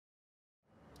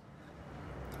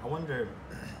I wonder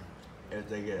if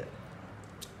they get,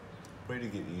 where do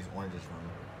you get these oranges from?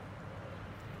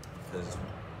 Because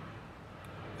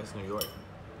that's New York.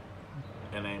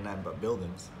 And ain't nothing but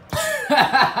buildings.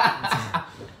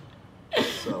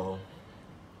 So,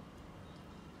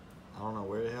 I don't know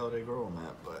where the hell they grow them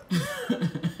at, but.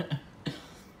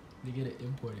 They get it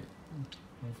imported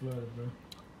from Florida, bro.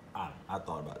 I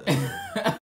thought about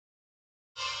that.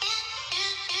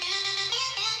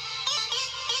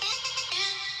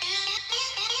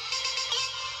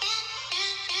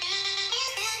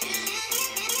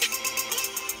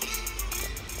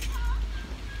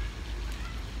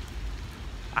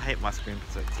 I hate my screen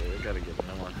protector. I gotta get a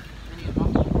new one.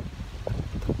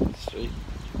 Straight.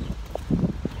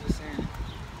 Just saying.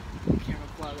 Camera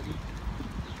quality.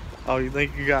 Oh, you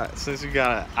think you got, since you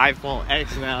got an iPhone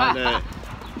X now, that.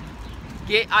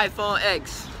 Get iPhone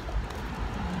X.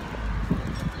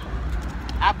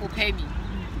 Apple pay me.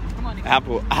 Come on, nigga.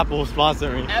 Apple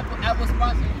sponsoring. Apple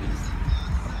sponsoring me.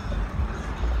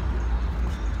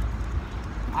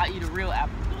 I eat a real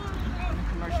apple.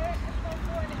 Commercial.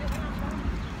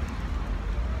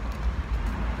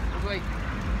 Wait.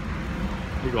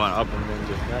 You're going up and then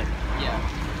just back. Yeah.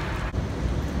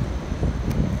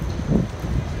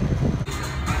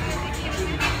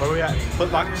 Where we at?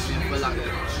 Foot Locker? Foot Locker.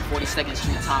 42nd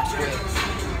Street, Times Square.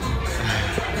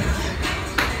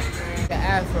 The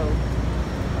afro.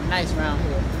 I'm nice around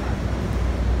here.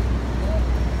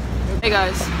 Hey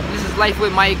guys, this is Life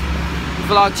with Mike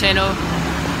vlog channel.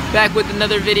 Back with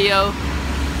another video.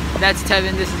 That's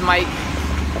Tevin, this is Mike.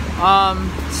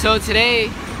 So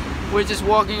today we're just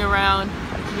walking around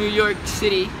New York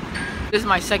City. This is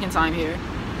my second time here.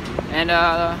 And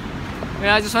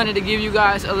I just wanted to give you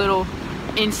guys a little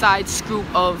inside scoop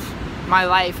of my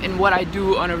life and what I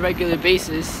do on a regular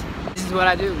basis. This is what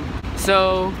I do.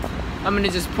 So I'm gonna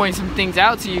just point some things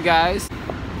out to you guys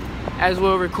as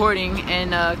we're recording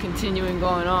and continuing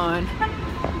going on.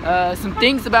 Some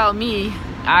things about me.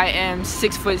 I am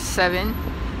 6'7",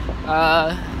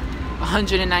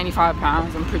 195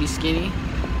 pounds. I'm pretty skinny.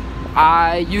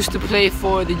 I used to play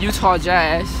for the Utah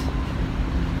Jazz,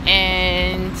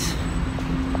 and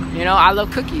you know, I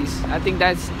love cookies. I think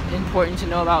that's important to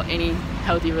know about any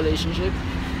healthy relationship.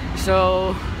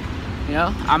 So, you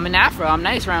know, I'm an afro. I'm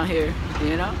nice around here,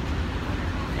 you know.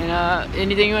 And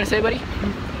anything you want to say, buddy?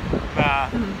 Nah,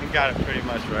 you got it pretty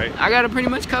much right. I got it pretty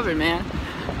much covered, man.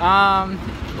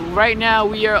 Right now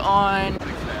we are on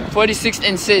 46th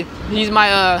and 6th. He's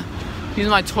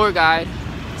my tour guide,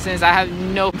 since I have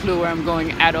no clue where I'm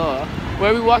going at all.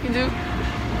 Where are we walking to?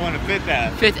 We're going to 5th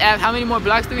Ave. 5th Ave. How many more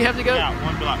blocks do we have to go? Yeah,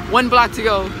 1 block. 1 block to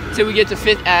go till we get to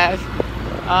 5th Ave.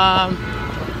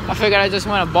 I figured I just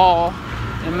want a ball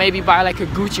and maybe buy like a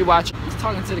Gucci watch. Just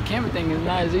talking to the camera thing is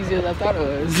not as easy as I thought it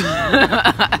was.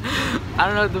 I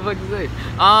don't know what the fuck to say.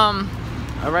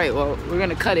 Alright, well, we're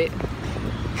gonna cut it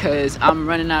because I'm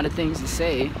running out of things to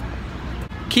say.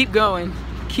 Keep going,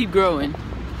 keep growing,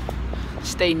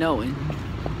 stay knowing.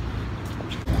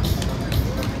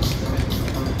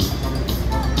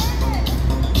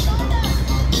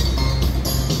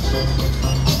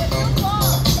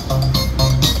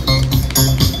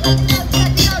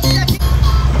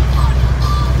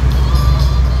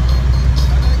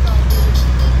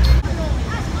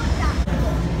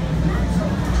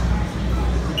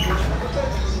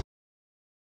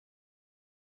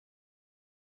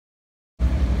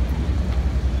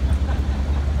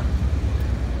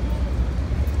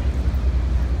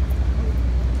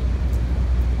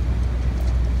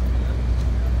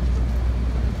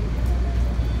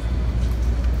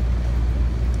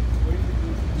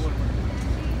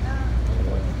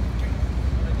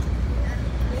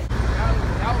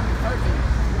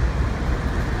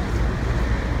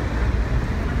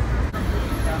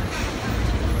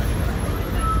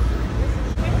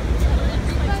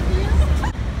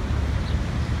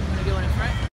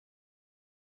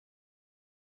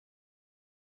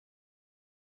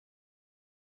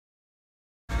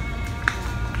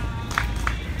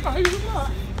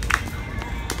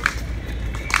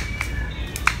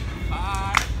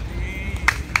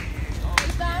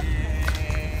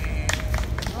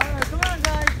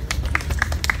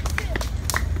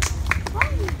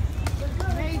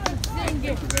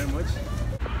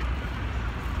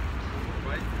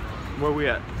 Where we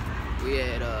at? We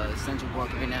at Central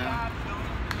Park right now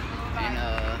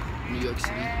in New York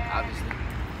City, obviously.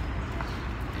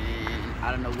 And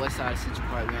I don't know what side of Central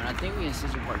Park we're on. I think we're in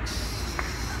Central Park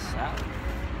South.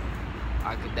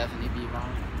 I could definitely be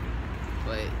wrong.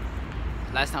 But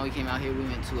last time we came out here, we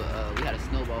went to we had a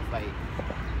snowball fight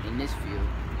in this field.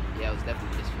 Yeah, it was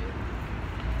definitely this field.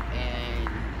 And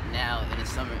now in the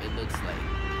summer, it looks like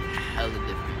hella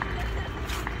different.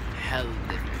 Hella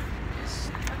different.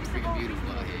 It's freaking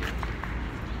beautiful out here.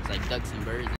 It's like ducks and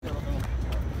birds.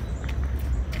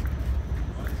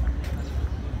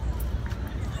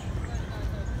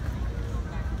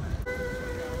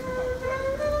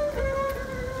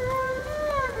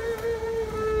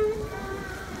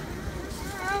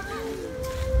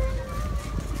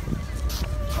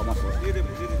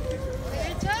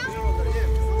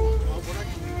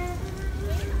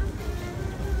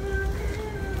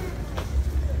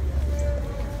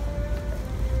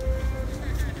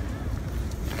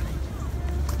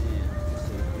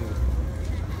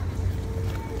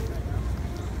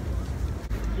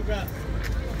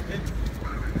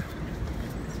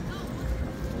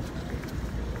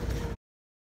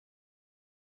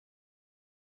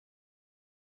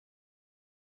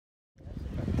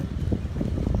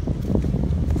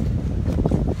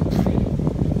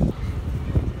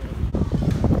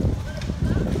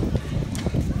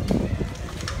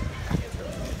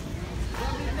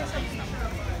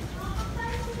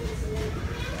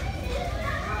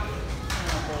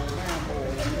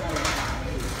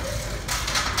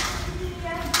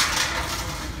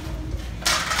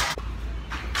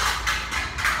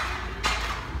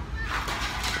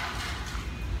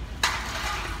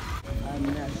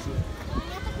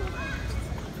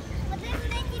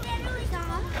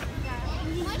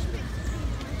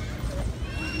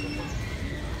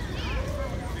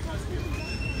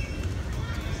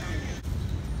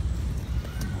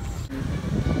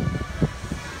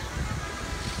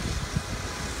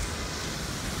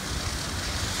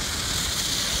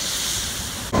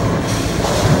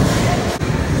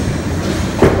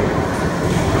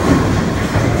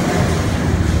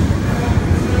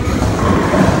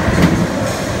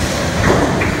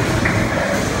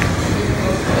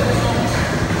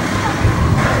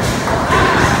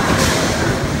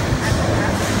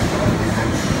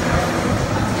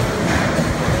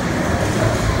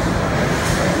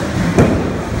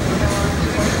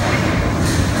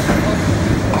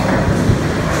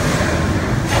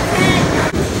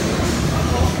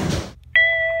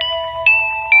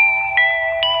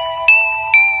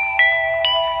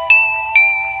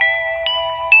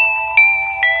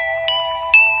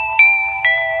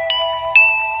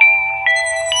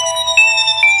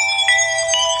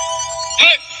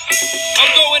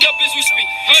 I'm going up as we speak.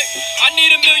 Hey, I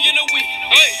need $1 million a week.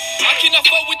 Hey, I cannot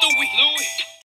fuck with the weak.